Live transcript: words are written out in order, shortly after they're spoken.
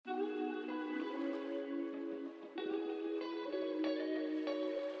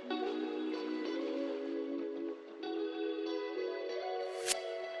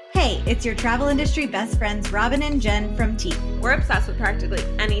Hey, it's your travel industry best friends, Robin and Jen from Teep. We're obsessed with practically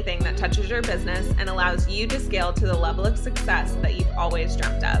anything that touches your business and allows you to scale to the level of success that you've always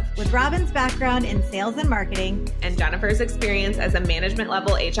dreamt of. With Robin's background in sales and marketing and Jennifer's experience as a management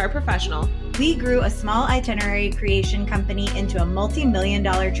level HR professional, we grew a small itinerary creation company into a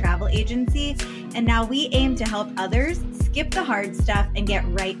multi-million-dollar travel agency, and now we aim to help others skip the hard stuff and get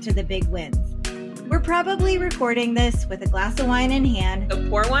right to the big wins. We're probably recording this with a glass of wine in hand. So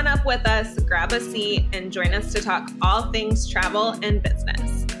pour one up with us, grab a seat, and join us to talk all things travel and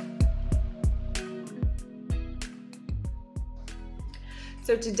business.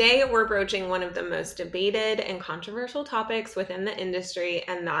 So today we're broaching one of the most debated and controversial topics within the industry,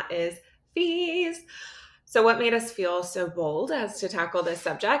 and that is fees. So what made us feel so bold as to tackle this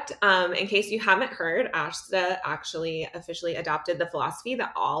subject? In case you haven't heard, ASHA actually officially adopted the philosophy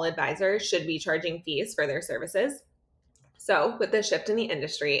that all advisors should be charging fees for their services. So with the shift in the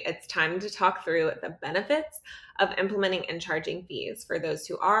industry, it's time to talk through the benefits of implementing and charging fees. For those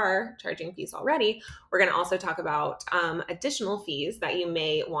who are charging fees already, we're going to also talk about additional fees that you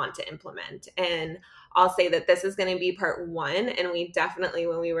may want to implement. And I'll say that this is going to be part one. And we definitely,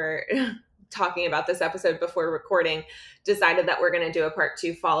 when we were talking about this episode before recording, decided that we're going to do a part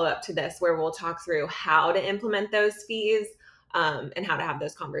two follow-up to this where we'll talk through how to implement those fees and how to have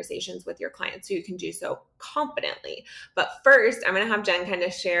those conversations with your clients so you can do so confidently. But first, I'm going to have Jen kind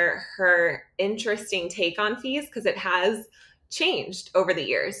of share her interesting take on fees because it has changed over the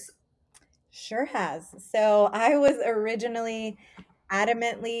years. Sure has. So I was originally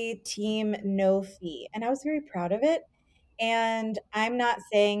adamantly team no fee, and I was very proud of it. And I'm not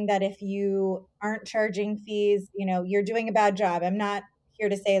saying that if you aren't charging fees, you're doing a bad job. I'm not here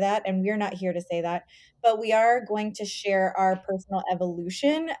to say that, and we're not here to say that. But we are going to share our personal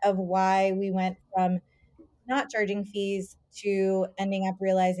evolution of why we went from not charging fees to ending up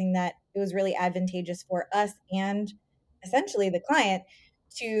realizing that it was really advantageous for us and essentially the client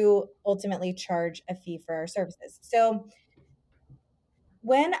to ultimately charge a fee for our services. So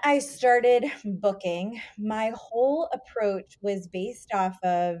when I started booking, my whole approach was based off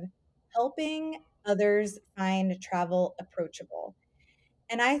of helping others find travel approachable.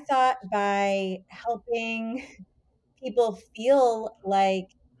 And I thought by helping people feel like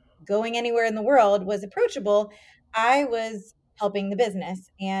going anywhere in the world was approachable, I was helping the business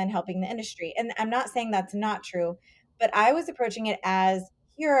and helping the industry. And I'm not saying that's not true, but I was approaching it as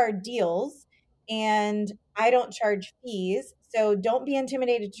here are deals and I don't charge fees. So don't be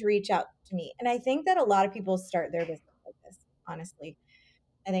intimidated to reach out to me. And I think that a lot of people start their business like this, honestly.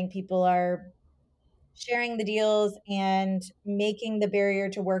 I think people are sharing the deals and making the barrier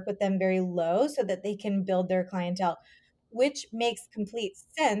to work with them very low so that they can build their clientele, which makes complete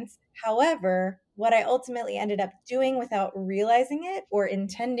sense. However, what I ultimately ended up doing without realizing it or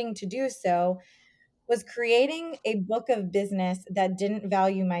intending to do so was creating a book of business that didn't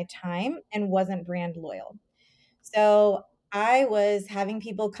value my time and wasn't brand loyal. So I was having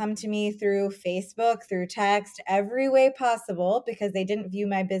people come to me through Facebook, through text, every way possible because they didn't view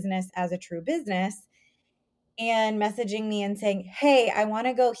my business as a true business, and messaging me and saying, hey, I want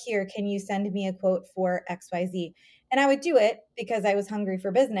to go here. Can you send me a quote for XYZ? And I would do it because I was hungry for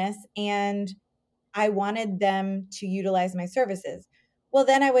business and I wanted them to utilize my services. Well,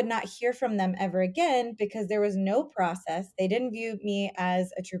 then I would not hear from them ever again because there was no process. They didn't view me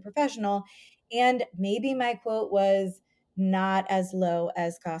as a true professional. And maybe my quote was not as low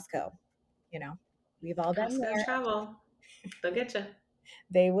as Costco. We've all been there. Travel. They'll get you.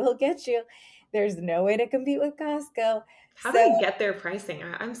 They will get you. There's no way to compete with Costco. How do they get their pricing?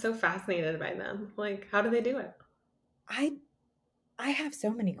 I'm so fascinated by them. Like, how do they do it? I have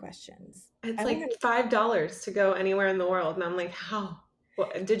so many questions. It's like $5 to go anywhere in the world. And I'm like, how?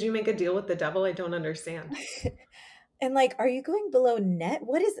 What, did you make a deal with the devil? I don't understand. And are you going below net?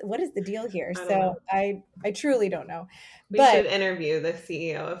 What is the deal here? So I truly don't know. We should interview the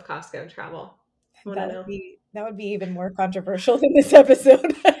CEO of Costco Travel. That would be even more controversial than this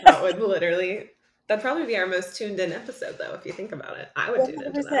episode. That'd probably be our most tuned in episode though, if you think about it. I would 100%. Tune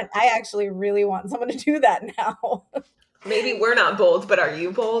into that. I actually really want someone to do that now. Maybe we're not bold, but are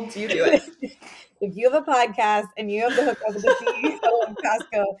you bold? You do it. If you have a podcast and you have the hookup with the CEO of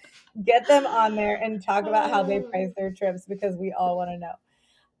Costco, get them on there and talk about how they price their trips because we all want to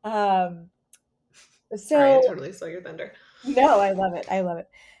know. Sorry, I totally stole your thunder. No, I love it.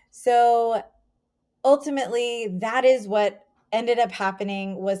 So ultimately, that is what ended up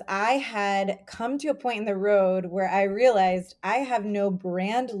happening was I had come to a point in the road where I realized I have no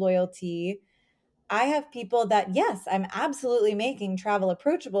brand loyalty. I have people that, yes, I'm absolutely making travel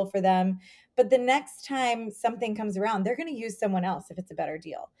approachable for them, but the next time something comes around, they're going to use someone else if it's a better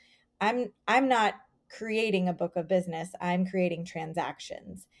deal. I'm not creating a book of business. I'm creating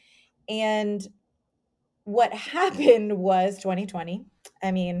transactions. And what happened was 2020.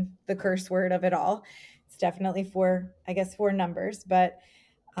 I mean, the curse word of it all. It's definitely four numbers, but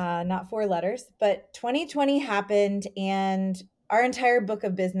not four letters. But 2020 happened, and our entire book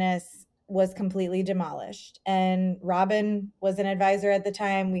of business was completely demolished. And Robin was an advisor at the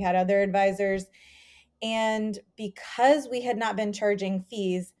time. We had other advisors. And because we had not been charging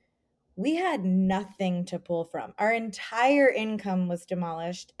fees, we had nothing to pull from. Our entire income was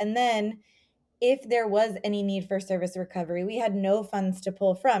demolished. And then if there was any need for service recovery, we had no funds to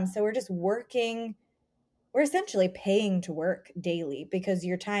pull from. So we're just working, we're essentially paying to work daily because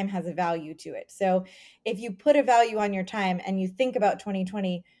your time has a value to it. So if you put a value on your time and you think about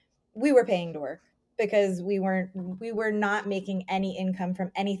 2020, we were paying to work because we were not making any income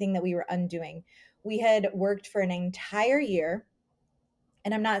from anything that we were undoing. We had worked for an entire year,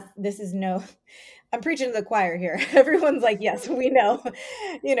 and I'm preaching to the choir here. Everyone's like, yes, we know.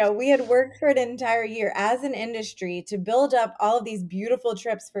 We had worked for an entire year as an industry to build up all of these beautiful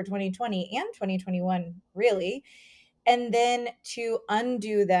trips for 2020 and 2021, really, and then to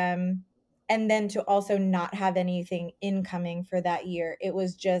undo them, and then to also not have anything incoming for that year. It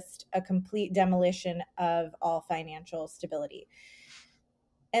was just a complete demolition of all financial stability.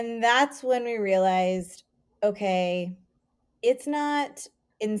 And that's when we realized, okay, it's not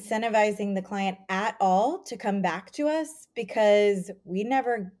incentivizing the client at all to come back to us because we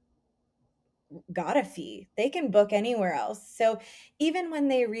never got a fee. They can book anywhere else. So even when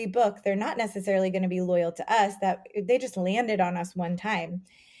they rebook, they're not necessarily going to be loyal to us. That they just landed on us one time.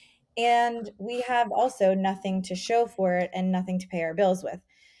 And we have also nothing to show for it and nothing to pay our bills with.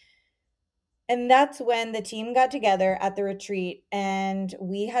 And that's when the team got together at the retreat and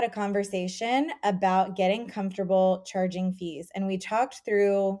we had a conversation about getting comfortable charging fees. And we talked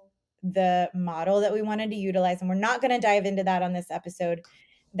through the model that we wanted to utilize. And we're not going to dive into that on this episode.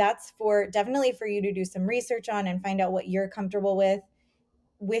 That's definitely for you to do some research on and find out what you're comfortable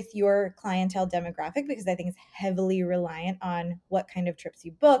with your clientele demographic, because I think it's heavily reliant on what kind of trips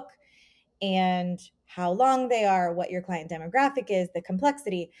you book and how long they are, what your client demographic is, the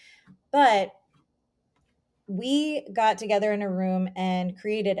complexity. But we got together in a room and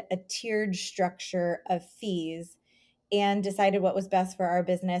created a tiered structure of fees and decided what was best for our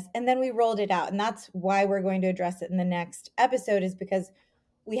business. And then we rolled it out. And that's why we're going to address it in the next episode, is because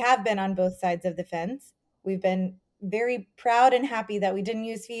we have been on both sides of the fence. We've been very proud and happy that we didn't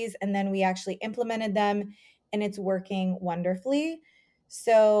use fees, and then we actually implemented them, and it's working wonderfully.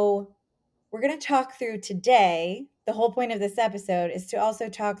 So we're going to talk through today. The whole point of this episode is to also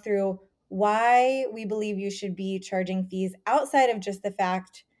talk through why we believe you should be charging fees outside of just the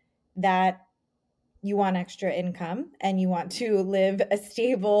fact that you want extra income and you want to live a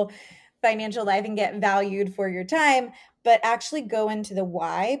stable financial life and get valued for your time, but actually go into the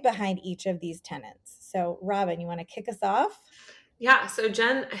why behind each of these tenets. So, Robin, you want to kick us off? Yeah, so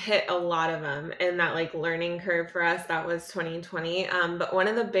Jen hit a lot of them in that like learning curve for us. That was 2020. But one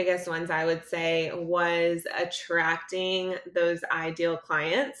of the biggest ones I would say was attracting those ideal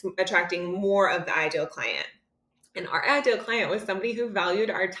clients, attracting more of the ideal client. And our ideal client was somebody who valued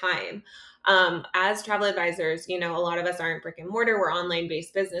our time. As travel advisors, a lot of us aren't brick and mortar, we're online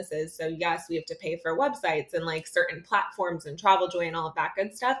based businesses. So yes, we have to pay for websites and like certain platforms and TravelJoy and all of that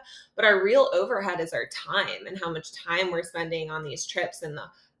good stuff. But our real overhead is our time and how much time we're spending on these trips and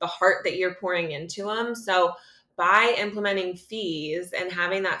the heart that you're pouring into them. So by implementing fees and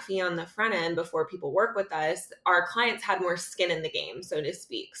having that fee on the front end before people work with us, our clients had more skin in the game, so to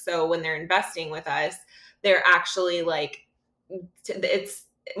speak. So when they're investing with us, they're actually like, it's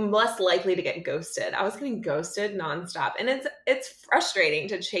less likely to get ghosted. I was getting ghosted nonstop. And it's frustrating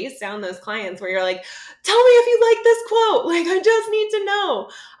to chase down those clients where you're like, tell me if you like this quote. Like, I just need to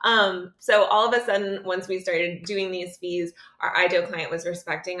know. So all of a sudden, once we started doing these fees, our ideal client was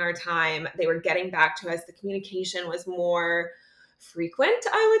respecting our time. They were getting back to us. The communication was more frequent,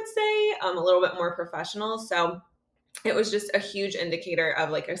 I would say, a little bit more professional. So it was just a huge indicator of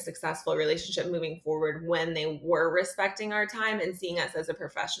like a successful relationship moving forward when they were respecting our time and seeing us as a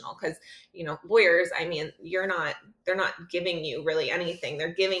professional. Because lawyers, I mean, they're not giving you really anything.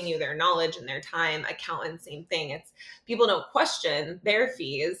 They're giving you their knowledge and their time. Accountants, same thing. It's people don't question their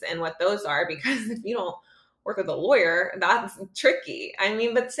fees and what those are, because if you don't work with a lawyer, that's tricky. I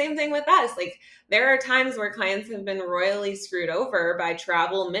mean, but same thing with us. Like, there are times where clients have been royally screwed over by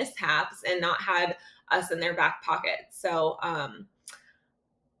travel mishaps and not had us in their back pocket. So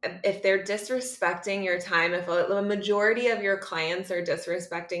if they're disrespecting your time, if a majority of your clients are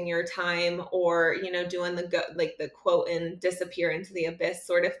disrespecting your time, or doing like the quote and disappear into the abyss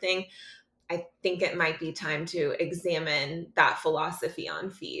sort of thing, I think it might be time to examine that philosophy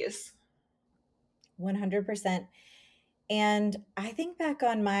on fees. 100%. And I think back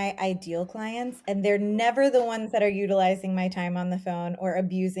on my ideal clients, and they're never the ones that are utilizing my time on the phone or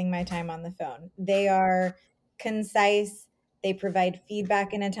abusing my time on the phone. They are concise. They provide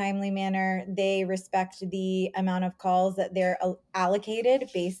feedback in a timely manner. They respect the amount of calls that they're allocated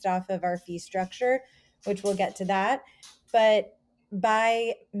based off of our fee structure, which we'll get to that. But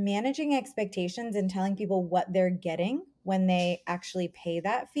by managing expectations and telling people what they're getting when they actually pay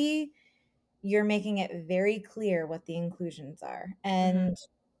that fee, you're making it very clear what the inclusions are. Mm-hmm. And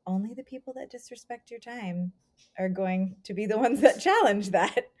only the people that disrespect your time are going to be the ones that challenge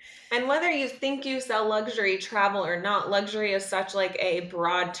that. And whether you think you sell luxury travel or not, luxury is such like a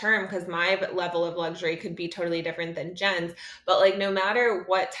broad term, because my level of luxury could be totally different than Jen's. But like, no matter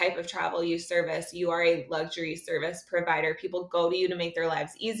what type of travel you service, you are a luxury service provider. People go to you to make their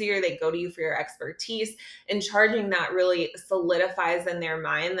lives easier. They go to you for your expertise, and charging that really solidifies in their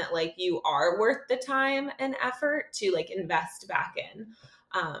mind that like you are worth the time and effort to like invest back in.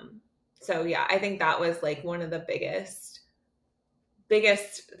 So yeah, I think that was like one of the biggest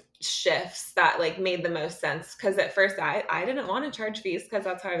shifts that like made the most sense, because at first I didn't want to charge fees, because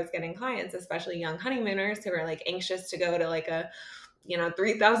that's how I was getting clients, especially young honeymooners who were like anxious to go to like a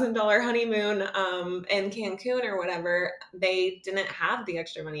 $3,000 honeymoon in Cancun or whatever. They didn't have the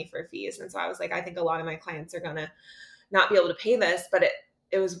extra money for fees, and so I was like, I think a lot of my clients are gonna not be able to pay this. But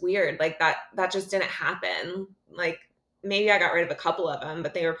it was weird, like that just didn't happen. Like, maybe I got rid of a couple of them,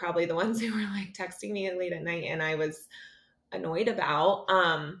 but they were probably the ones who were like texting me late at night and I was annoyed about.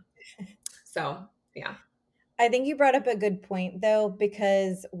 So yeah. I think you brought up a good point though,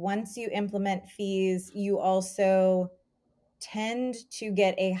 because once you implement fees, you also tend to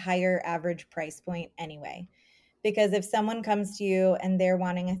get a higher average price point anyway. Because if someone comes to you and they're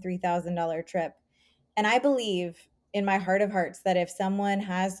wanting a $3,000 trip, and I believe in my heart of hearts that if someone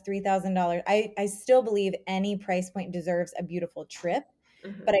has $3,000, I still believe any price point deserves a beautiful trip,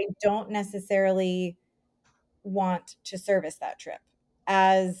 but Mm-hmm. I don't necessarily want to service that trip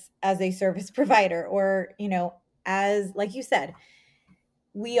as a service provider, or as like you said,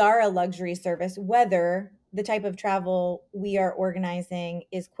 we are a luxury service, whether the type of travel we are organizing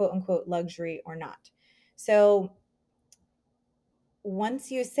is quote unquote luxury or not. So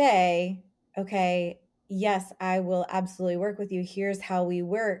once you say, okay, yes, I will absolutely work with you. Here's how we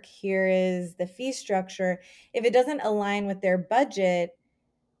work. Here is the fee structure. If it doesn't align with their budget,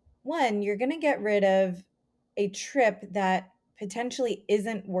 one, you're going to get rid of a trip that potentially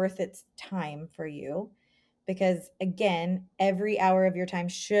isn't worth its time for you. Because again, every hour of your time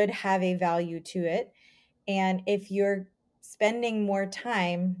should have a value to it. And if you're spending more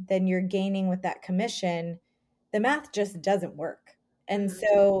time than you're gaining with that commission, the math just doesn't work. And Mm-hmm.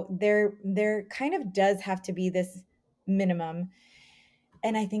 so there kind of does have to be this minimum.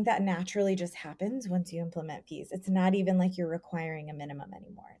 And I think that naturally just happens once you implement fees. It's not even like you're requiring a minimum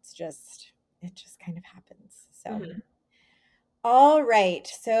anymore. It just kind of happens. So, Mm-hmm. all right.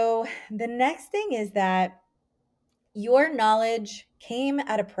 So the next thing is that your knowledge came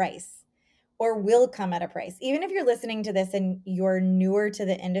at a price or will come at a price. Even if you're listening to this and you're newer to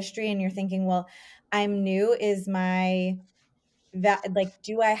the industry and you're thinking, well, I'm new, is my like,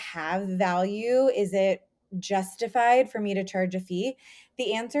 do I have value? Is it justified for me to charge a fee?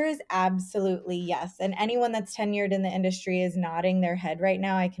 The answer is absolutely yes. And anyone that's tenured in the industry is nodding their head right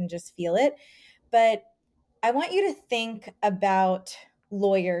now. I can just feel it. But I want you to think about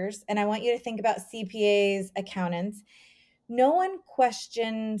lawyers, and I want you to think about CPAs, accountants. No one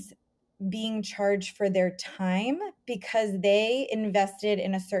questions being charged for their time because they invested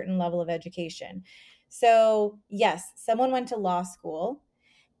in a certain level of education. So, yes, someone went to law school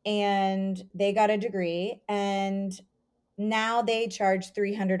and they got a degree, and now they charge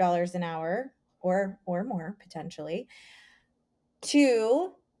 $300 an hour or more potentially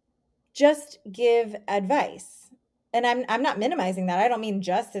to just give advice. And I'm not minimizing that. I don't mean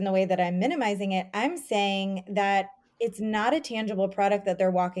just in the way that I'm minimizing it. I'm saying that it's not a tangible product that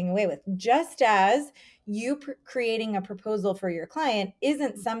they're walking away with. Just as you creating a proposal for your client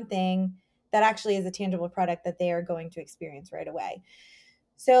isn't something that actually is a tangible product that they are going to experience right away.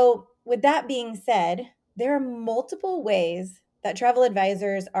 So, with that being said, there are multiple ways that travel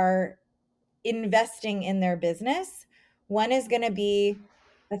advisors are investing in their business. One is going to be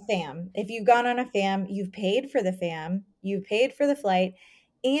a FAM. If you've gone on a FAM, you've paid for the FAM, you've paid for the flight,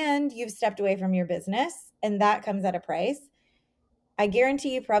 and you've stepped away from your business, and that comes at a price. I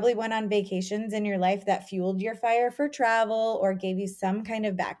guarantee you probably went on vacations in your life that fueled your fire for travel or gave you some kind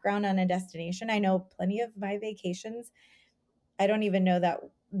of background on a destination. I know plenty of my vacations. I don't even know that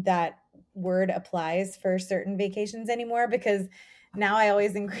that word applies for certain vacations anymore because now I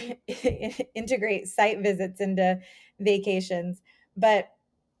always integrate site visits into vacations. But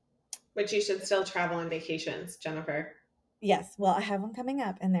Which you should still travel on vacations, Jennifer. yes, well, I have one coming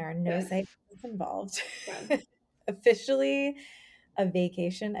up and there are no Good. site visits involved. Good. Officially a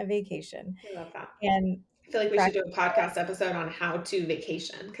vacation, a vacation. I love that. And I feel like we should do a practice podcast episode on how to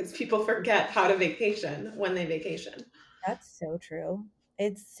vacation because people forget how to vacation when they vacation. that's so true.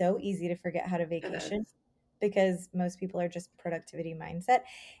 It's so easy to forget how to It is. vacation because most people are just productivity mindset.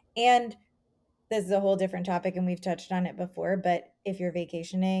 And this is a whole different topic and we've touched on it before, but if you're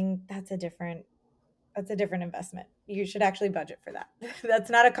vacationing, that's a different investment. You should actually budget for that. That's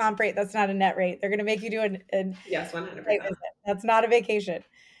not a comp rate, that's not a net rate. They're going to make you do an Yes, site 100%. visit. That's not a vacation.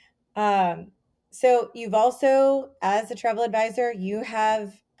 So you've also, as a travel advisor, you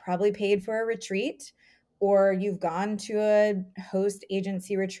have probably paid for a retreat or you've gone to a host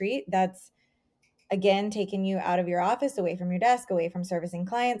agency retreat that's again taking you out of your office, away from your desk, away from servicing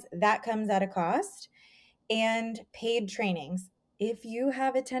clients. That comes at a cost. And paid trainings. If you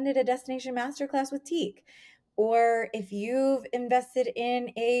have attended a destination masterclass with Teak, or if you've invested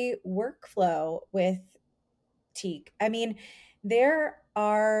in a workflow with Teak, I mean, there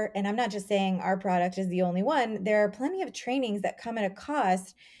are, and I'm not just saying our product is the only one, there are plenty of trainings that come at a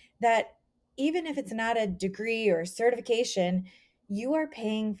cost that even if it's not a degree or a certification, you are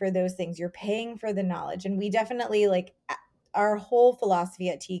paying for those things. You're paying for the knowledge. And we definitely like our whole philosophy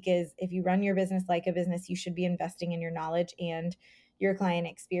at Teak is if you run your business like a business, you should be investing in your knowledge and your client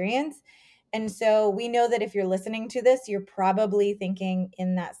experience. And so we know that if you're listening to this, you're probably thinking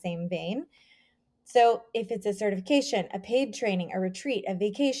in that same vein. So if it's a certification, a paid training, a retreat, a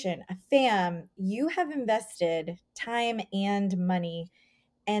vacation, a FAM, you have invested time and money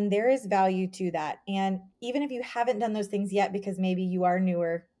and there is value to that. And even if you haven't done those things yet, because maybe you are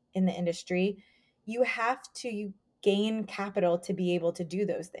newer in the industry, you have to gain capital to be able to do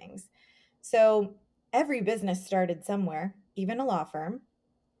those things. So every business started somewhere, even a law firm,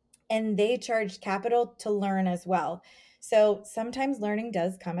 and they charged capital to learn as well. So sometimes learning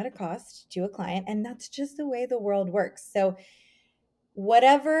does come at a cost to a client, and that's just the way the world works. So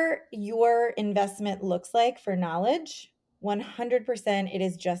whatever your investment looks like for knowledge, 100% it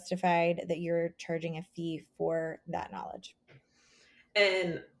is justified that you're charging a fee for that knowledge.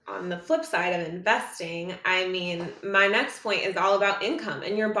 And on the flip side of investing, I mean, my next point is all about income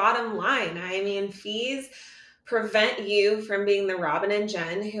and your bottom line. I mean, fees prevent you from being the Robin and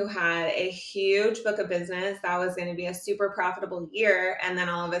Jen who had a huge book of business that was going to be a super profitable year. And then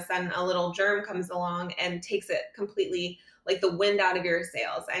all of a sudden, a little germ comes along and takes it completely like the wind out of your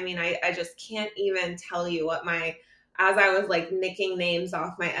sails. I mean, I just can't even tell you what as I was like nicking names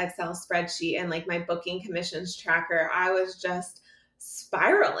off my Excel spreadsheet and like my booking commissions tracker, I was just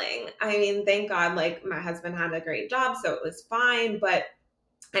spiraling. I mean, thank God, like my husband had a great job, so it was fine. But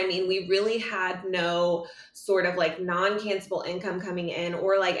I mean, we really had no sort of like non-cancelable income coming in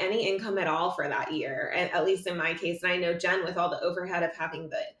or like any income at all for that year, and at least in my case. And I know Jen, with all the overhead of having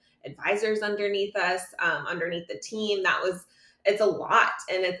the advisors underneath us, underneath the team, it's a lot,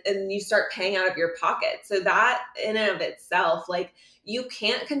 and you start paying out of your pocket. So that in and of itself, like you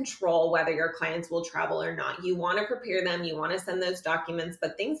can't control whether your clients will travel or not. You want to prepare them, you want to send those documents,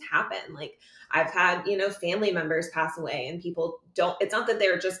 but things happen. Like I've had, family members pass away and people it's not that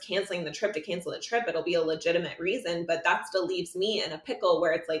they're just canceling the trip to cancel the trip. It'll be a legitimate reason, but that still leaves me in a pickle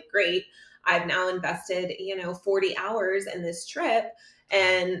where it's like, great, I've now invested, 40 hours in this trip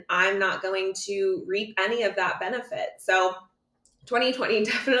and I'm not going to reap any of that benefit. So 2020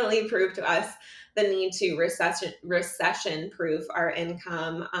 definitely proved to us the need to recession proof our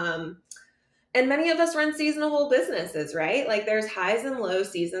income. And many of us run seasonal businesses, right? Like there's highs and low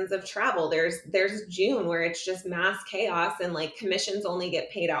seasons of travel. There's June where it's just mass chaos and like commissions only get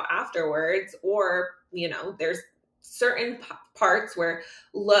paid out afterwards, or there's certain parts where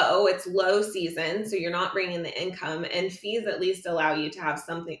it's low season, so you're not bringing the income, and fees at least allow you to have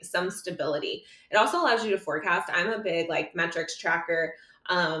some stability. It also allows you to forecast. I'm a big like metrics tracker.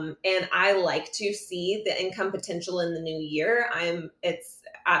 And I like to see the income potential in the new year. It's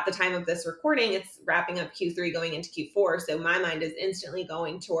at the time of this recording, it's wrapping up Q3 going into Q4. So my mind is instantly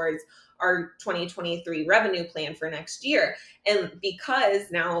going towards our 2023 revenue plan for next year. And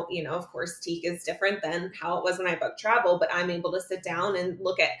because now, of course, Teak is different than how it was when I booked travel, but I'm able to sit down and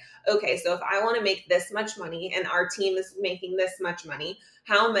look at, okay, so if I want to make this much money and our team is making this much money,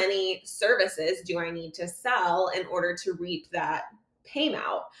 how many services do I need to sell in order to reap that pay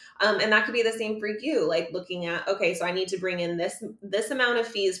out. And that could be the same for you, like looking at, okay, so I need to bring in this amount of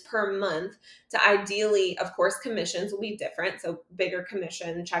fees per month to ideally, of course, commissions will be different. So bigger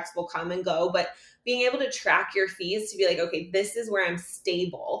commission checks will come and go, but being able to track your fees to be like, okay, this is where I'm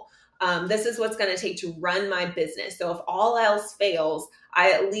stable. This is what's going to take to run my business. So if all else fails,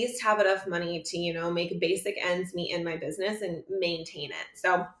 I at least have enough money to, make basic ends meet in my business and maintain it.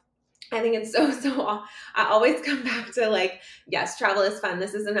 So I think it's so. I always come back to like, yes, travel is fun.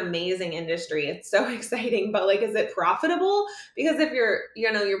 This is an amazing industry. It's so exciting, but like, is it profitable? Because if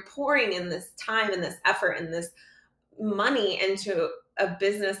you're pouring in this time and this effort and this money into a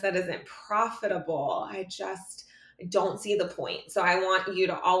business that isn't profitable, I just don't see the point. So I want you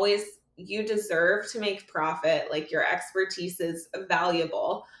to always, you deserve to make profit. Like your expertise is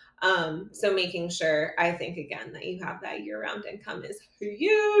valuable. So making sure, I think again, that you have that year-round income is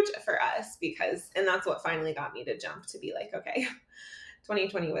huge for us and that's what finally got me to jump to be like, okay,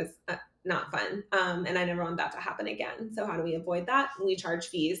 2020 was not fun. And I never want that to happen again. So how do we avoid that? We charge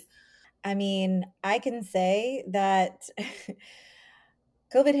fees. I mean, I can say that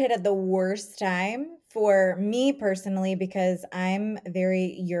COVID hit at the worst time for me personally because I'm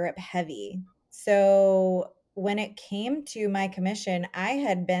very Europe heavy. So when it came to my commission, I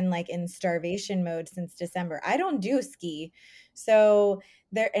had been like in starvation mode since December. I don't do ski. So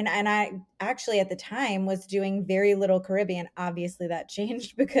and I actually at the time was doing very little Caribbean. Obviously that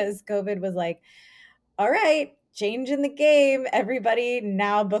changed because COVID was like, all right, change in the game. Everybody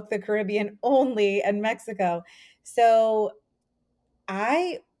now book the Caribbean only and Mexico. So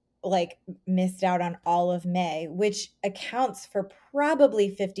I like missed out on all of May, which accounts for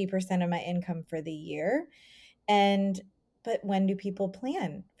probably 50% of my income for the year. And but when do people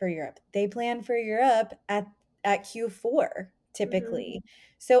plan for Europe? They plan for Europe at Q4 Mm-hmm. typically.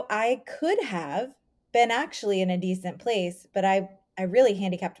 So I could have been actually in a decent place, but I really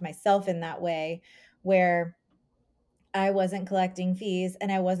handicapped myself in that way where I wasn't collecting fees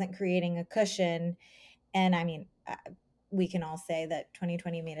and I wasn't creating a cushion. And I mean, we can all say that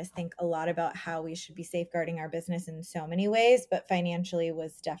 2020 made us think a lot about how we should be safeguarding our business in so many ways, but financially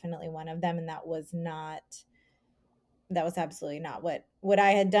was definitely one of them. And that was absolutely not what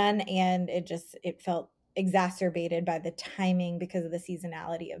I had done. And it felt exacerbated by the timing because of the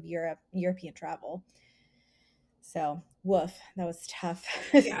seasonality of European travel. So woof, that was tough.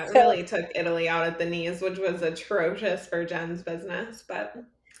 Yeah, it So really took Italy out at the knees, which was atrocious for Jen's business. But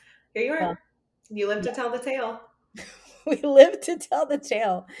here you well, are. You live to yeah, tell the tale. we live to tell the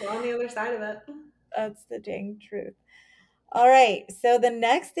tale. We're on the other side of it. That's the dang truth. All right. So the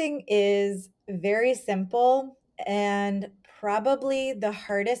next thing is very simple and probably the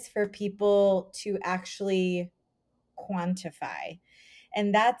hardest for people to actually quantify.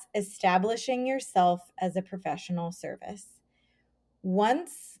 And that's establishing yourself as a professional service.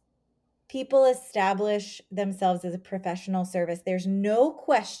 Once people establish themselves as a professional service, there's no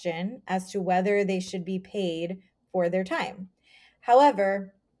question as to whether they should be paid for their time.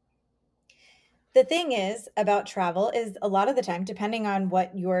 However, the thing is about travel is a lot of the time, depending on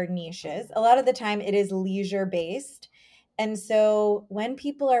what your niche is, a lot of the time it is leisure based. And so when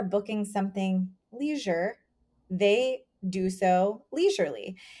people are booking something leisure, they do so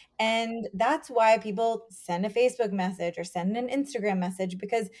leisurely. And that's why people send a Facebook message or send an Instagram message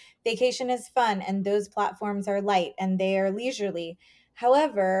because vacation is fun and those platforms are light and they are leisurely.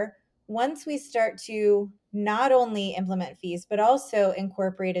 However, once we start to not only implement fees, but also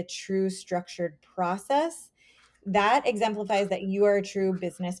incorporate a true structured process, that exemplifies that you are a true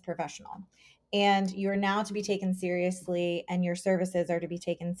business professional and you're now to be taken seriously and your services are to be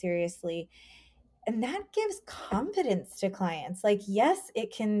taken seriously. And that gives confidence to clients. Like, yes,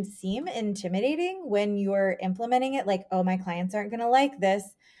 it can seem intimidating when you're implementing it, like, oh, my clients aren't going to like this.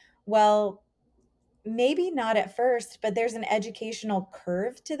 Well, maybe not at first, but there's an educational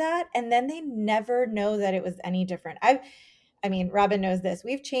curve to that. And then they never know that it was any different. I mean, Robin knows this.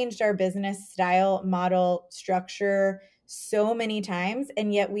 We've changed our business style, model, structure so many times,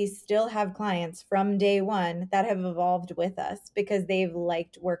 and yet we still have clients from day one that have evolved with us because they've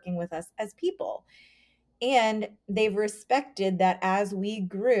liked working with us as people. And they've respected that as we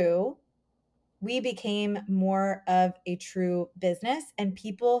grew, we became more of a true business and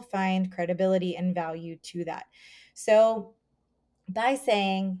people find credibility and value to that. So by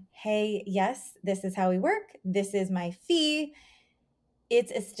saying, hey, yes, this is how we work, this is my fee,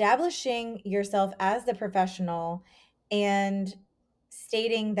 it's establishing yourself as the professional and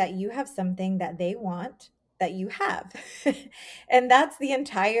stating that you have something that they want that you have. And that's the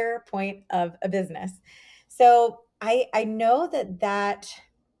entire point of a business. So I know that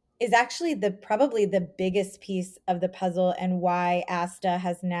is actually probably the biggest piece of the puzzle, and why ASTA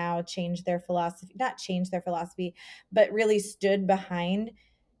has now changed their philosophy, not changed their philosophy, but really stood behind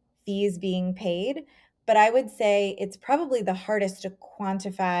fees being paid. But I would say it's probably the hardest to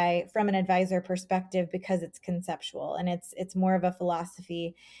quantify from an advisor perspective, because it's conceptual and it's more of a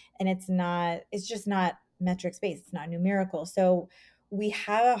philosophy, and it's just not metrics based, it's not numerical. So we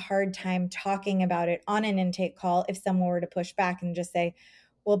have a hard time talking about it on an intake call if someone were to push back and just say,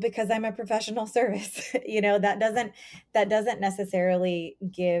 well, because I'm a professional service. That doesn't necessarily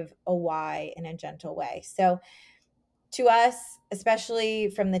give a why in a gentle way. So to us,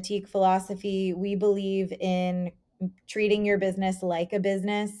 especially from the Teak philosophy, we believe in treating your business like a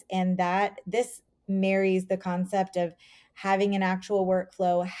business, and that this marries the concept of having an actual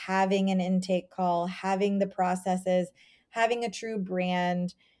workflow, having an intake call, having the processes, having a true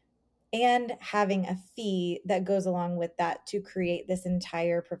brand, and having a fee that goes along with that to create this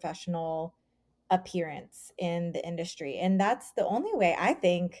entire professional appearance in the industry. And that's the only way I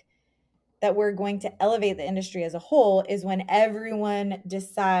think that we're going to elevate the industry as a whole, is when everyone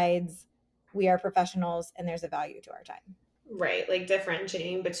decides we are professionals and there's a value to our time. Right, like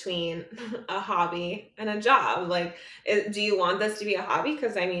differentiating between a hobby and a job. Like, do you want this to be a hobby?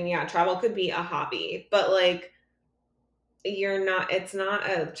 Because I mean, yeah, travel could be a hobby, but like, it's not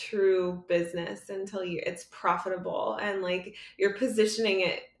a true business until it's profitable and like you're positioning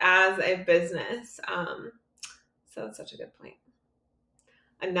it as a business. So that's such a good point.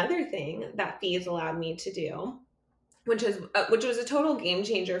 Another thing that fees allowed me to do, which was a total game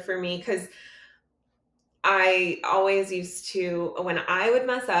changer for me, because I always used to, when I would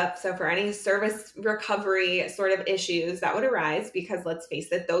mess up, so for any service recovery sort of issues that would arise, because let's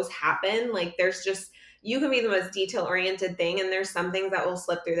face it, those happen. Like, there's just, you can be the most detail oriented thing, and there's some things that will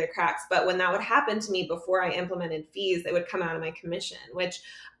slip through the cracks. But when that would happen to me before I implemented fees, it would come out of my commission, which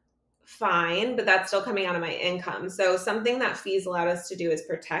fine, but that's still coming out of my income. So something that fees allowed us to do is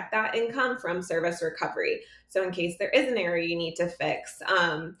protect that income from service recovery. So in case there is an error you need to fix,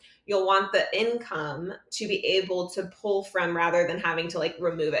 you'll want the income to be able to pull from rather than having to like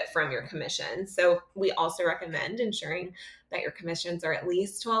remove it from your commission. So we also recommend ensuring that your commissions are at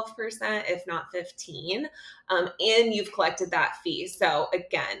least 12%, if not 15, and you've collected that fee. So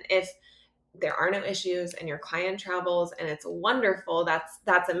again, if there are no issues and your client travels and it's wonderful,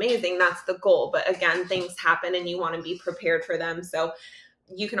 that's amazing, that's the goal. But again, things happen and you want to be prepared for them. So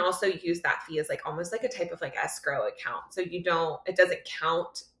you can also use that fee as like almost like a type of like escrow account. So it doesn't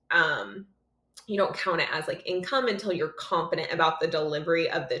count, you don't count it as like income until you're confident about the delivery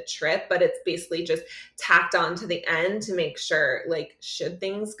of the trip, but it's basically just tacked on to the end to make sure, like, should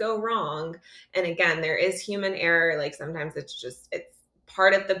things go wrong, and again, there is human error, like sometimes it's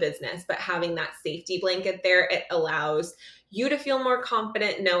part of the business, but having that safety blanket there, it allows you to feel more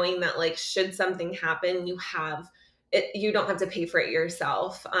confident knowing that like, should something happen, you don't have to pay for it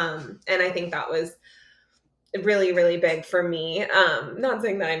yourself. And I think that was really, really big for me. Not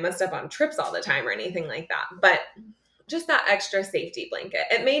saying that I messed up on trips all the time or anything like that, but just that extra safety blanket.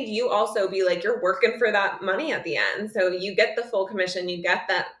 It made you also be like, you're working for that money at the end. So you get the full commission, you get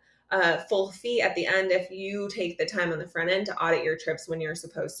that full fee at the end if you take the time on the front end to audit your trips when you're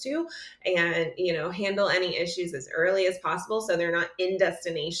supposed to, and handle any issues as early as possible so they're not in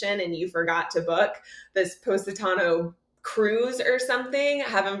destination and you forgot to book this Positano cruise or something,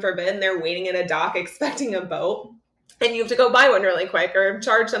 heaven forbid, and they're waiting in a dock expecting a boat and you have to go buy one really quick or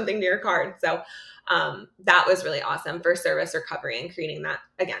charge something to your card. So that was really awesome for service recovery and creating that,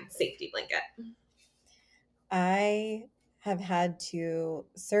 again, safety blanket. I have had to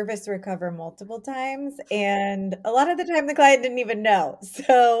service recover multiple times, and a lot of the time the client didn't even know.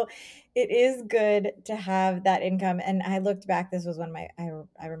 So it is good to have that income. And I looked back, this was one of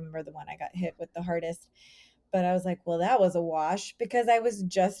I remember the one I got hit with the hardest, but I was like, well, that was a wash, because I was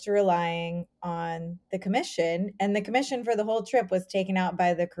just relying on the commission, and the commission for the whole trip was taken out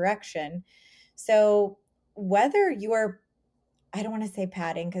by the correction. So whether you're, I don't want to say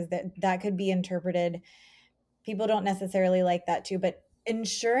padding, because that could be interpreted, people don't necessarily like that too, but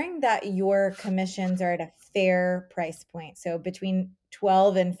ensuring that your commissions are at a fair price point. So between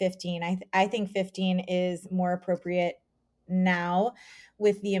 12 and 15, I think 15 is more appropriate now,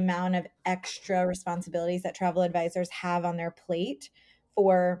 with the amount of extra responsibilities that travel advisors have on their plate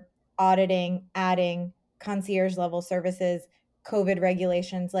for auditing, adding concierge level services, COVID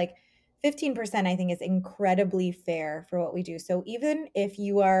regulations. Like 15%, I think, is incredibly fair for what we do. So even if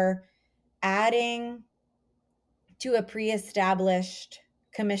you are adding to a pre-established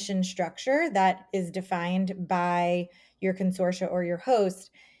commission structure that is defined by your consortia or your host,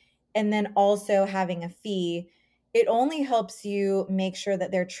 and then also having a fee, it only helps you make sure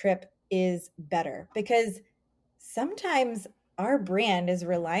that their trip is better, because sometimes our brand is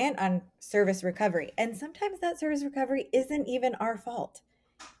reliant on service recovery, and sometimes that service recovery isn't even our fault.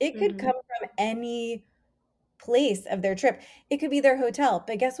 It could Mhm. come from any place of their trip. It could be their hotel,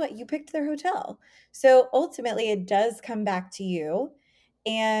 but guess what? You picked their hotel. So ultimately, it does come back to you.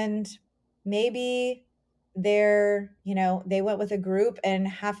 And maybe they went with a group and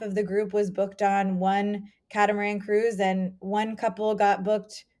half of the group was booked on one catamaran cruise, and one couple got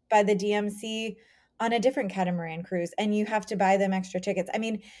booked by the DMC on a different catamaran cruise, and you have to buy them extra tickets. I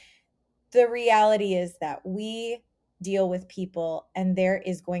mean, the reality is that we deal with people and there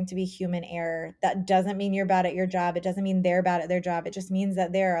is going to be human error. That doesn't mean you're bad at your job. It doesn't mean they're bad at their job. It just means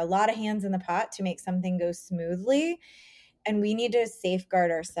that there are a lot of hands in the pot to make something go smoothly. And we need to safeguard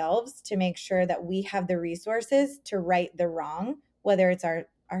ourselves to make sure that we have the resources to right the wrong, whether it's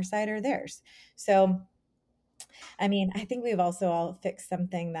our side or theirs. So, I mean, I think we've also all fixed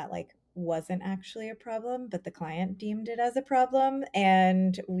something that like wasn't actually a problem, but the client deemed it as a problem.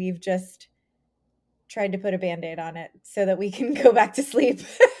 And we've just tried to put a Band-Aid on it so that we can go back to sleep.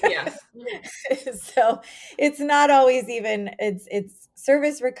 Yes. So it's not always even it's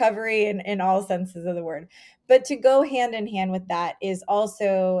service recovery in all senses of the word. But to go hand in hand with that is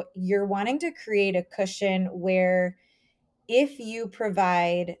also you're wanting to create a cushion where if you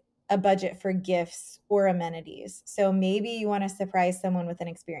provide a budget for gifts or amenities. So maybe you want to surprise someone with an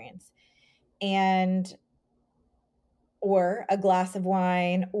experience, and or a glass of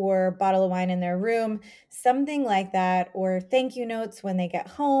wine or a bottle of wine in their room, something like that, or thank you notes when they get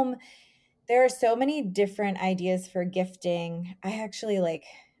home. There are so many different ideas for gifting. I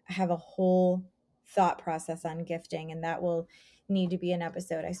have a whole thought process on gifting, and that will need to be an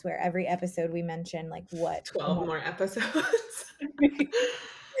episode. I swear, every episode we mention like what 12 more episodes.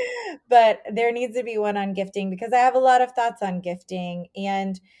 but there needs to be one on gifting because I have a lot of thoughts on gifting.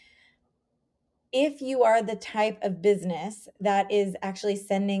 And if you are the type of business that is actually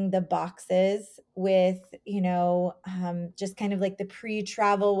sending the boxes with, just kind of like the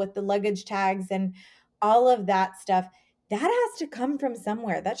pre-travel with the luggage tags and all of that stuff, that has to come from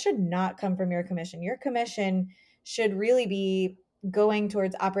somewhere. That should not come from your commission. Your commission should really be going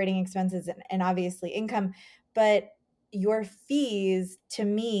towards operating expenses and obviously income. But your fees, to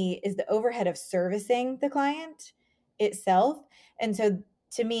me, is the overhead of servicing the client itself. And so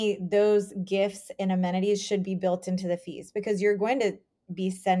to me, those gifts and amenities should be built into the fees because you're going to be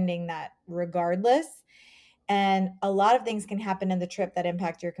sending that regardless. And a lot of things can happen in the trip that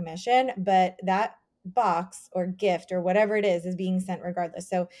impact your commission, but that box or gift or whatever it is being sent regardless.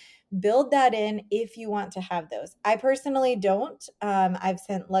 So build that in if you want to have those. I personally don't. I've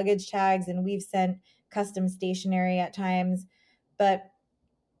sent luggage tags and we've sent custom stationery at times, but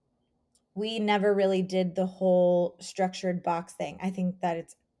we never really did the whole structured box thing. I think that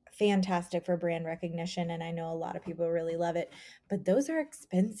it's fantastic for brand recognition, and I know a lot of people really love it, but those are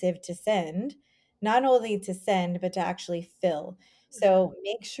expensive to send, not only to send, but to actually fill. So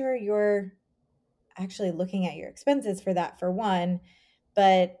make sure you're actually looking at your expenses for that, for one,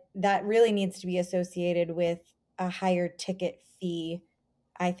 but that really needs to be associated with a higher ticket fee,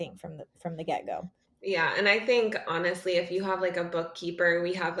 I think, from the get-go. Yeah, and I think honestly, if you have like a bookkeeper,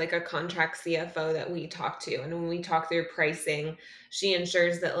 we have like a contract CFO that we talk to, and when we talk through pricing, she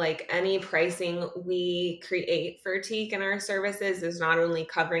ensures that like any pricing we create for Teak and our services is not only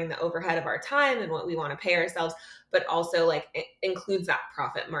covering the overhead of our time and what we want to pay ourselves, but also like it includes that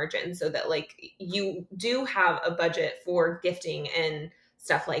profit margin so that like you do have a budget for gifting and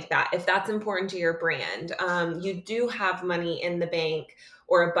stuff like that. If that's important to your brand, you do have money in the bank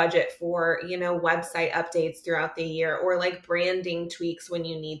or a budget for, website updates throughout the year or like branding tweaks when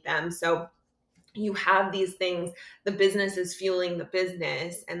you need them. So you have these things, the business is fueling the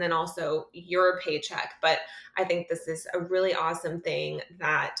business and then also your paycheck. But I think this is a really awesome thing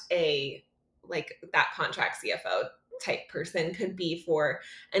that that contract CFO type person could be for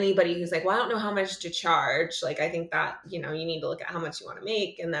anybody who's like, well, I don't know how much to charge. Like, I think that, you need to look at how much you want to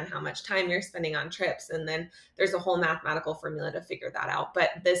make and then how much time you're spending on trips. And then there's a whole mathematical formula to figure that out. But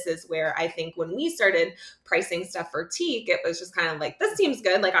this is where I think when we started pricing stuff for Teak, it was just kind of like, this seems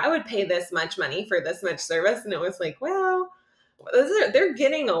good. Like, I would pay this much money for this much service. And it was like, well, they're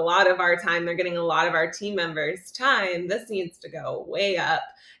getting a lot of our time. They're getting a lot of our team members' time. This needs to go way up.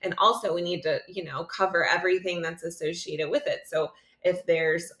 And also we need to, cover everything that's associated with it. So if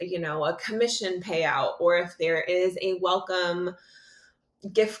there's, a commission payout or if there is a welcome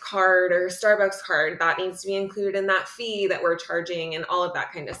gift card or Starbucks card, that needs to be included in that fee that we're charging and all of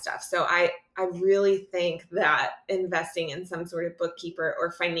that kind of stuff. So I really think that investing in some sort of bookkeeper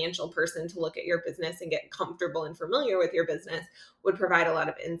or financial person to look at your business and get comfortable and familiar with your business would provide a lot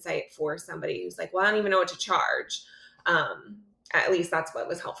of insight for somebody who's like, well, I don't even know what to charge. At least that's what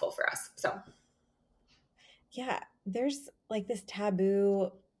was helpful for us. So Yeah, there's like this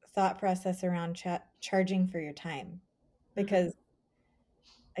taboo thought process around charging for your time because,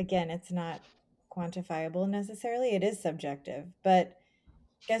 again, it's not quantifiable necessarily. It is subjective, but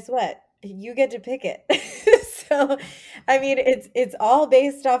guess what? You get to pick it. So, I mean, it's all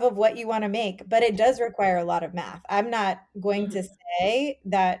based off of what you want to make, but it does require a lot of math. I'm not going to say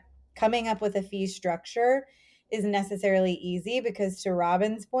that coming up with a fee structure is necessarily easy because to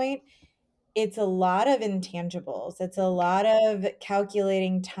Robin's point, it's a lot of intangibles. It's a lot of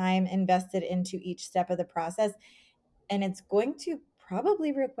calculating time invested into each step of the process, and it's going to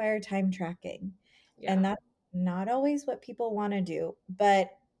probably require time tracking. yeah. And that's not always what people want to do, but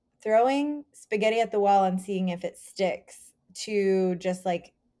throwing spaghetti at the wall and seeing if it sticks to just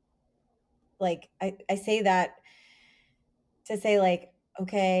like I say that to say like,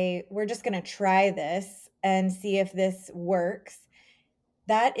 okay, we're just going to try this and see if this works.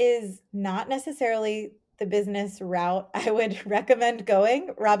 That is not necessarily the business route I would recommend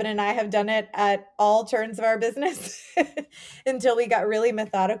going. Robin and I have done it at all turns of our business until we got really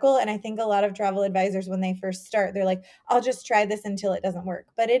methodical. And I think a lot of travel advisors, when they first start, they're like, I'll just try this until it doesn't work.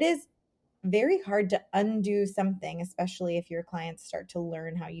 But it is very hard to undo something, especially if your clients start to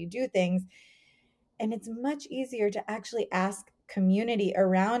learn how you do things. And it's much easier to actually ask community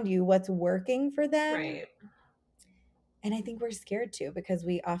around you what's working for them. Right. And I think we're scared to because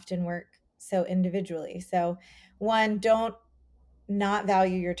we often work so individually. So, one, don't not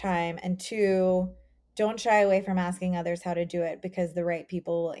value your time. And two, don't shy away from asking others how to do it because the right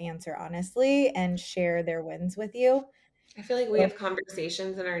people will answer honestly and share their wins with you. I feel like we So, have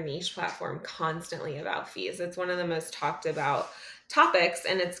conversations in our niche platform constantly about fees. It's one of the most talked about topics,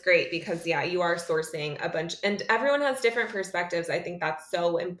 and it's great because yeah, you are sourcing a bunch, and everyone has different perspectives. I think that's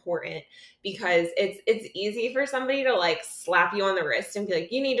so important because it's easy for somebody to like slap you on the wrist and be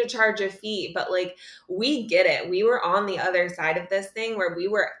like, you need to charge a fee, but like we get it. We were on the other side of this thing where we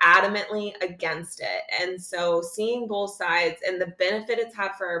were adamantly against it. And so seeing both sides and the benefit it's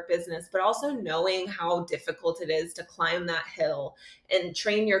had for our business, but also knowing how difficult it is to climb that hill and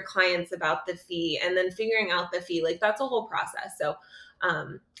train your clients about the fee and then figuring out the fee, like that's a whole process. So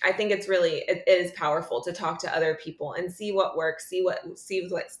I think it's really it is powerful to talk to other people and see what works, see what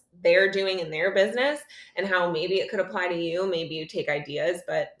they're doing in their business and how maybe it could apply to you. Maybe you take ideas,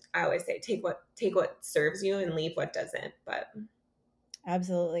 but I always say take what serves you and leave what doesn't. But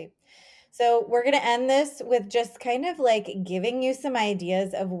absolutely. So, we're going to end this with just kind of like giving you some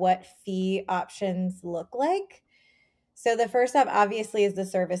ideas of what fee options look like. So, the first up, obviously, is the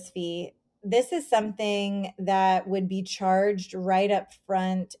service fee. This is something that would be charged right up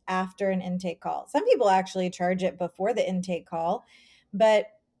front after an intake call. Some people actually charge it before the intake call, but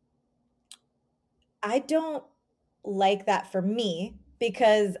I don't like that for me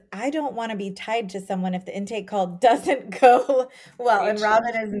because I don't want to be tied to someone if the intake call doesn't go well. And preach,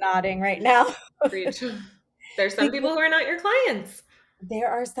 Robin is nodding right now. preach. There's some Because people who are not your clients.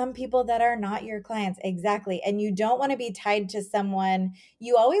 there are some people that are not your clients. Exactly. And you don't want to be tied to someone.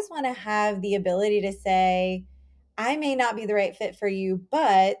 You always want to have the ability to say, I may not be the right fit for you,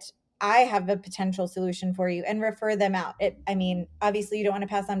 but I have a potential solution for you and refer them out. I mean, obviously, you don't want to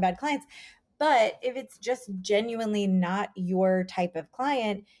pass on bad clients, but if it's just genuinely not your type of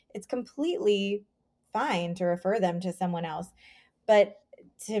client, it's completely fine to refer them to someone else. But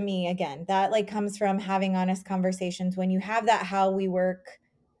to me, again, that like comes from having honest conversations. When you have that how we work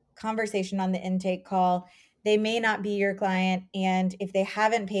conversation on the intake call, they may not be your client, and if they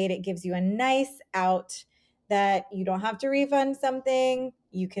haven't paid, it gives you a nice out that you don't have to refund something.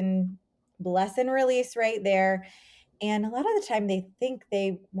 You can bless and release right there. And a lot of the time they think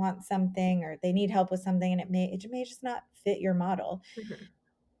they want something or they need help with something, and it may just not fit your model. Mhm.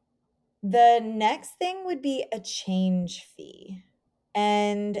 The next thing would be a change fee.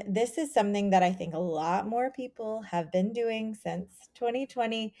 And this is something that I think a lot more people have been doing since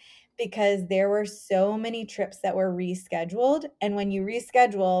 2020 because there were so many trips that were rescheduled. And when you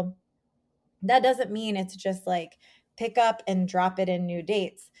reschedule, that doesn't mean it's just like pick up and drop it in new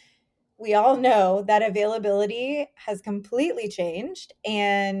dates. We all know that availability has completely changed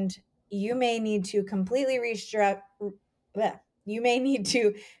and you may need to completely restructure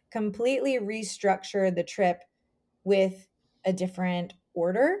the trip with a different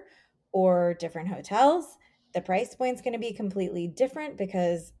order or different hotels. The price point's going to be completely different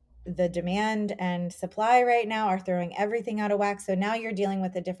because the demand and supply right now are throwing everything out of whack. So now you're dealing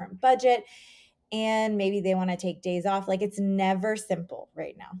with a different budget, and maybe they want to take days off. Like, it's never simple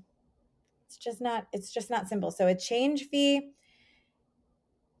right now. It's just not simple. So a change fee,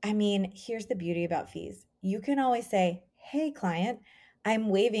 I mean, here's the beauty about fees. You can always say, "Hey client, I'm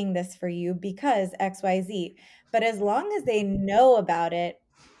waiving this for you because XYZ." But as long as they know about it,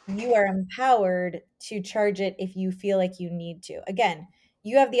 you are empowered to charge it if you feel like you need to. Again,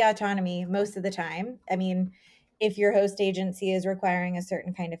 you have the autonomy most of the time. I mean, if your host agency is requiring a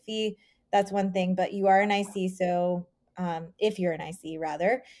certain kind of fee, that's one thing, but you are an IC. So if you're an IC,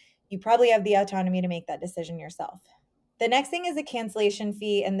 rather, you probably have the autonomy to make that decision yourself. The next thing is a cancellation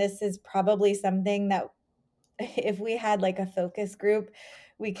fee. And this is probably something that if we had like a focus group,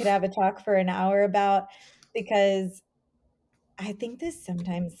 we could have a talk for an hour about, because I think this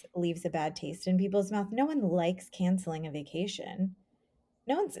sometimes leaves a bad taste in people's mouth. No one likes canceling a vacation.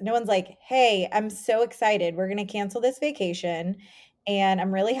 No one's like, "Hey, I'm so excited. We're going to cancel this vacation and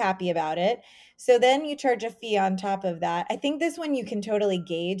I'm really happy about it." So then you charge a fee on top of that. I think this one you can totally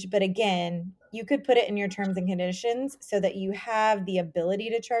gauge, but again, you could put it in your terms and conditions so that you have the ability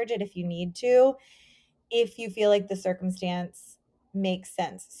to charge it if you need to, if you feel like the circumstance makes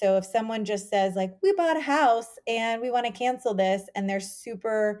sense. So if someone just says like, "We bought a house and we want to cancel this," and they're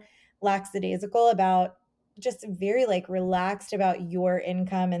super lackadaisical about, just very like relaxed about your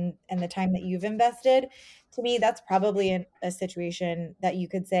income and the time that you've invested, to me that's probably a situation that you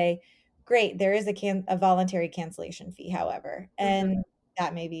could say, "Great, there is a voluntary cancellation fee, however." Mhm. And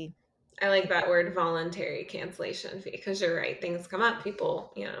that may be I like that word voluntary cancellation fee because you're right. Things come up.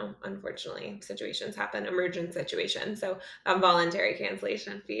 People, unfortunately, situations happen, emergent situations. So a voluntary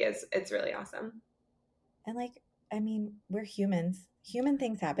cancellation fee it's really awesome. And like, I mean, we're humans. Human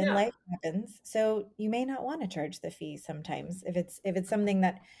things happen, Yeah, life happens. So you may not want to charge the fee sometimes. If it's something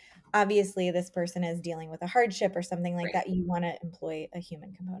that obviously this person is dealing with a hardship or something like right. that, you want to employ a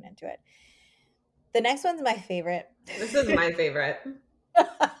human component to it. The next one's my favorite. This is my favorite.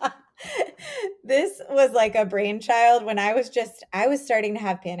 This was like a brainchild when I was starting to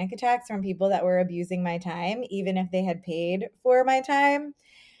have panic attacks from people that were abusing my time, even if they had paid for my time.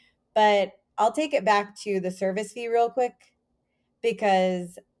 But I'll take it back to the service fee real quick,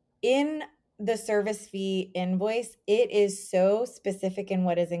 because in the service fee invoice, it is so specific in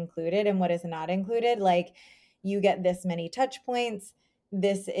what is included and what is not included. Like, you get this many touch points.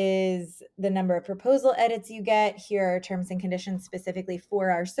 This is the number of proposal edits you get. Here are terms and conditions specifically for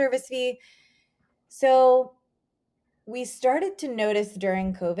our service fee. So we started to notice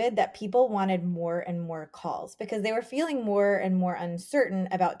during COVID that people wanted more and more calls because they were feeling more and more uncertain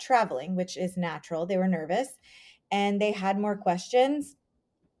about traveling, which is natural. They were nervous and they had more questions.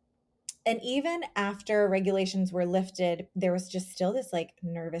 And even after regulations were lifted, there was just still this like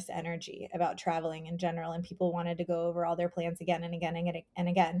nervous energy about traveling in general. And people wanted to go over all their plans again and again and again and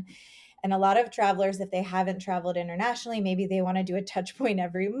again. And a lot of travelers, if they haven't traveled internationally, maybe they want to do a touch point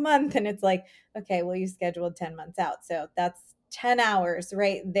every month. And it's like, okay, well, you scheduled 10 months out. So that's 10 hours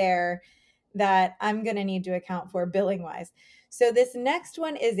right there that I'm going to need to account for billing wise. So this next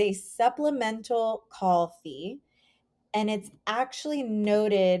one is a supplemental call fee, and it's actually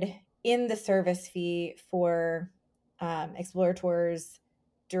noted in the service fee for Explorer Tours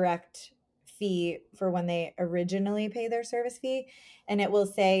direct fee for when they originally pay their service fee. And it will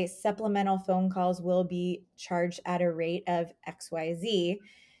say supplemental phone calls will be charged at a rate of XYZ,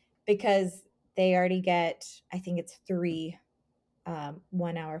 because they already get, I think it's three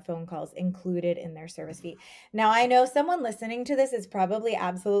 1 hour phone calls included in their service fee. Now, I know someone listening to this is probably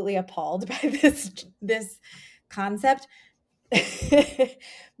absolutely appalled by this concept,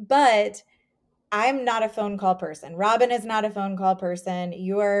 but I'm not a phone call person. Robin is not a phone call person.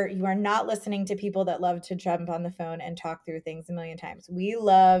 You are not listening to people that love to jump on the phone and talk through things a million times. We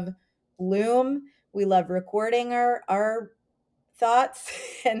love Loom. We love recording our thoughts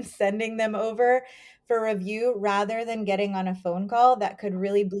and sending them over for review rather than getting on a phone call that could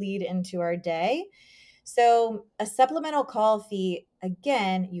really bleed into our day. So, a supplemental call fee,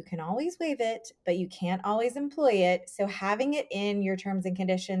 again, you can always waive it, but you can't always employ it. So, having it in your terms and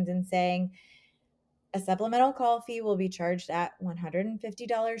conditions and saying a supplemental call fee will be charged at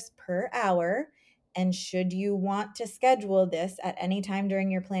 $150 per hour. And should you want to schedule this at any time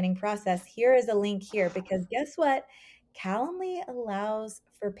during your planning process, here is a link here, because guess what? Calendly allows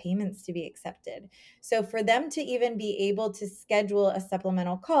for payments to be accepted. So for them to even be able to schedule a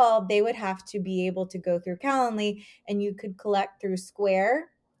supplemental call, they would have to be able to go through Calendly, and you could collect through Square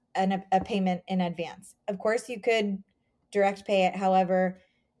and a payment in advance. Of course, you could direct pay it. However,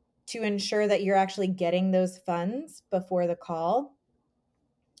 to ensure that you're actually getting those funds before the call,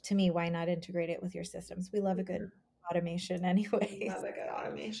 to me, why not integrate it with your systems? We love a good automation anyways. Love a good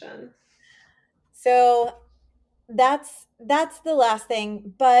automation. So that's the last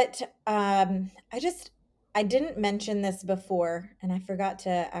thing. But I didn't mention this before, and I forgot to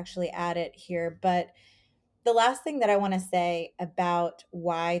actually add it here. But the last thing that I want to say about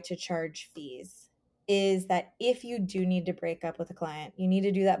why to charge fees is that if you do need to break up with a client, you need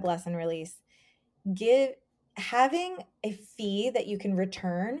to do that bless and release. Having a fee that you can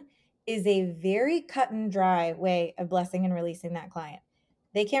return is a very cut and dry way of blessing and releasing that client.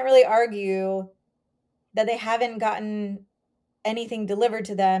 They can't really argue that they haven't gotten anything delivered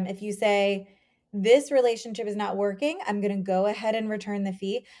to them. If you say, this relationship is not working, I'm going to go ahead and return the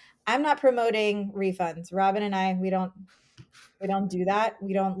fee. I'm not promoting refunds. Robin and I, we don't do that.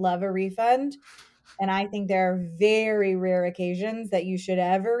 We don't love a refund. And I think there are very rare occasions that you should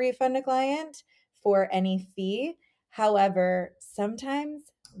ever refund a client for any fee. However, sometimes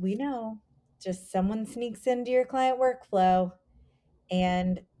we know just someone sneaks into your client workflow,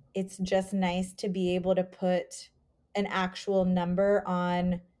 and it's just nice to be able to put an actual number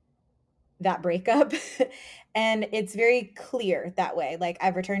on that breakup. And it's very clear that way. Like,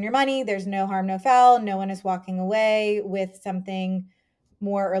 I've returned your money. There's no harm, no foul. No one is walking away with something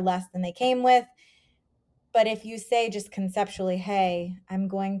more or less than they came with. But if you say just conceptually, hey, I'm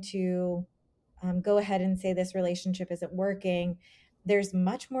going to go ahead and say this relationship isn't working, there's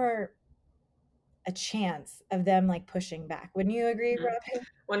much more a chance of them like pushing back. Wouldn't you agree, Robin?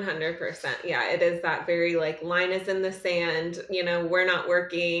 100%. Yeah, it is that very like line is in the sand. You know, we're not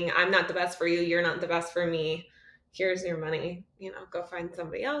working. I'm not the best for you. You're not the best for me. Here's your money. You know, go find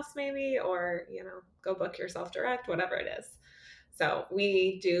somebody else maybe, or, you know, go book yourself direct, whatever it is. So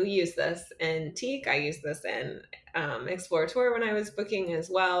we do use this in Teak. I use this in Explorateur when I was booking as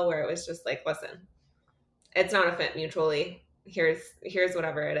well, where it was just like, listen, it's not a fit mutually. Here's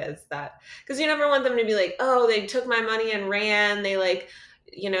whatever it is that, because you never want them to be like, oh, they took my money and ran. They like,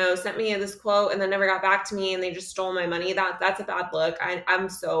 you know, sent me this quote and then never got back to me and they just stole my money. That's a bad look. I'm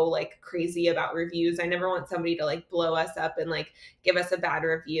so like crazy about reviews. I never want somebody to like blow us up and like give us a bad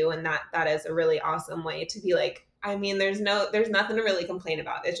review. And that is a really awesome way to be like, I mean, there's nothing to really complain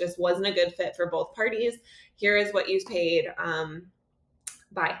about. It just wasn't a good fit for both parties. Here is what you paid.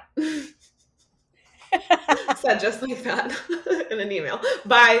 Bye. Said just like that in an email.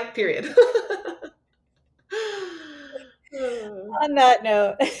 Bye, period. On that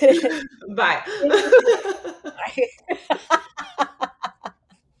note. Bye.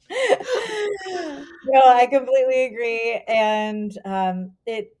 No, I completely agree. And we're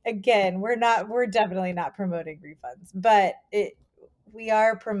definitely not promoting refunds, but we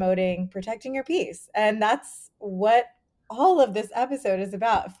are promoting protecting your peace. And that's what all of this episode is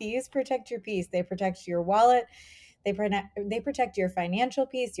about. Fees protect your peace. They protect your wallet. They protect your financial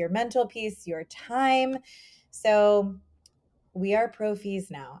peace, your mental peace, your time. So we are pro fees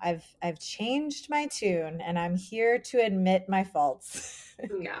now. I've changed my tune and I'm here to admit my faults.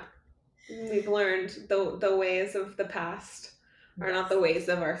 Yeah. We've learned the ways of the past are not the ways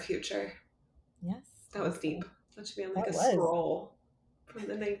of our future. Yes. That was deep. That should be on like a scroll from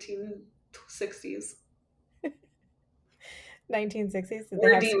the 1960s. 1960s.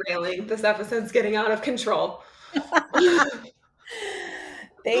 We're derailing. This episode's getting out of control. Thank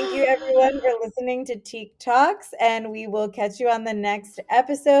you, everyone, for listening to Teak Talks, and we will catch you on the next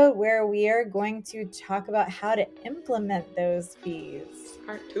episode where we are going to talk about how to implement those fees.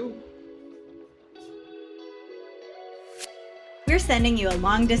 Part 2. We're sending you a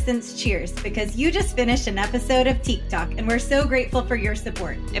long-distance cheers because you just finished an episode of Teak Talk, and we're so grateful for your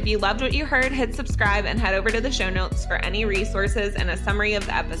support. If you loved what you heard, hit subscribe and head over to the show notes for any resources and a summary of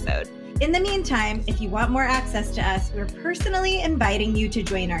the episode. In the meantime, if you want more access to us, we're personally inviting you to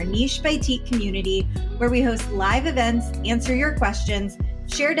join our Niche by Teak community, where we host live events, answer your questions,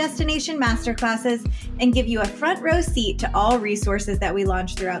 share destination masterclasses, and give you a front row seat to all resources that we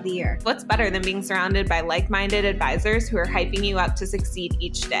launch throughout the year. What's better than being surrounded by like-minded advisors who are hyping you up to succeed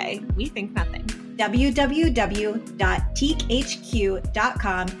each day? We think nothing.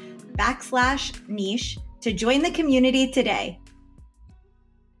 www.teakhq.com/niche to join the community today.